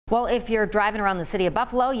Well, if you're driving around the city of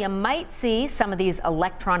Buffalo, you might see some of these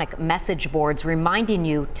electronic message boards reminding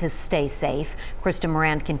you to stay safe. Krista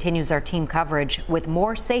Moran continues our team coverage with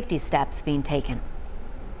more safety steps being taken.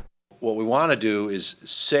 What we want to do is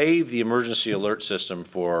save the emergency alert system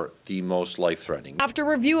for the most life-threatening. After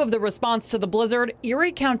review of the response to the blizzard,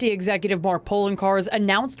 Erie County Executive Mark Poloncarz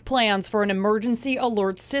announced plans for an emergency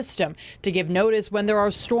alert system to give notice when there are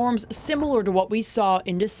storms similar to what we saw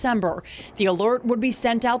in December. The alert would be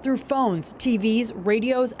sent out through phones, TVs,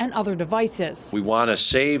 radios, and other devices. We want to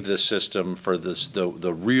save the system for this, the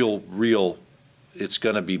real it's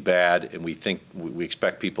going to be bad, and we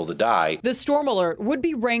expect people to die. The storm alert would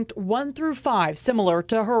be ranked 1 through 5, similar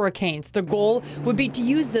to hurricanes. The goal would be to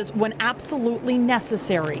use this when absolutely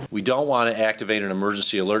necessary. We don't want to activate an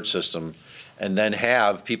emergency alert system and then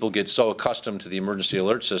have people get so accustomed to the emergency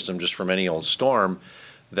alert system just from any old storm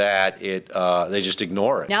that they just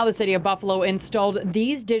ignore it. Now the city of Buffalo installed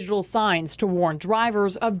these digital signs to warn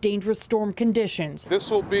drivers of dangerous storm conditions. This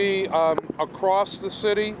will be across the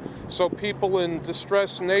city, so people in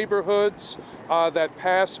distressed neighborhoods that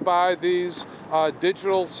pass by these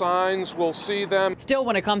digital signs will see them. Still,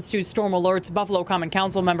 when it comes to storm alerts, Buffalo Common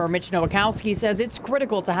Council member Mitch Nowakowski says it's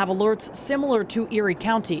critical to have alerts similar to Erie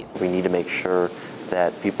counties. We need to make sure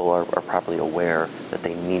that people are properly aware that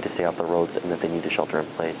they need to stay off the roads and that they need to shelter in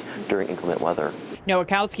place during inclement weather.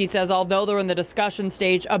 Nowakowski says although they're in the discussion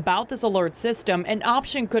stage about this alert system, an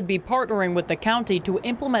option could be partnering with the county to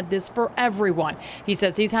implement this for everyone. He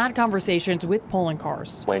says he's had conversations with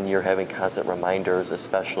Poloncarz. When you're having constant reminders,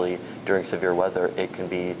 especially during severe weather, it can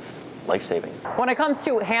be life-saving. When it comes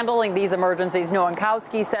to handling these emergencies,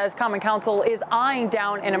 Nowakowski says Common Council is eyeing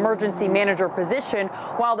down an emergency manager position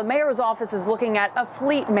while the mayor's office is looking at a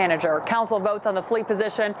fleet manager. Council votes on the fleet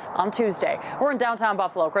position on Tuesday. We're in downtown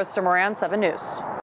Buffalo. Krista Moran, 7 News.